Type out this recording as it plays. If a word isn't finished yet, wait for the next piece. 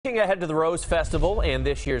Looking ahead to the Rose Festival, and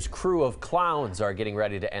this year's crew of clowns are getting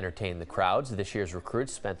ready to entertain the crowds. This year's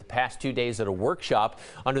recruits spent the past 2 days at a workshop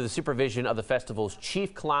under the supervision of the festival's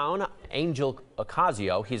chief clown, Angel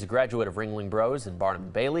Ocasio. He's a graduate of Ringling Bros and Barnum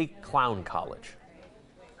and Bailey Clown College.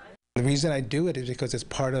 The reason I do it is because it's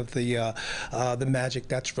part of the magic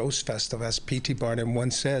that's Rose Festival. As P.T. Barnum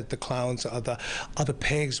once said, the clowns are the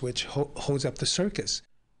pegs which holds up the circus.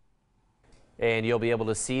 And you'll be able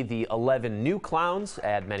to see the 11 new clowns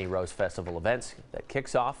at many Rose Festival events that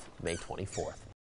kicks off May 24th.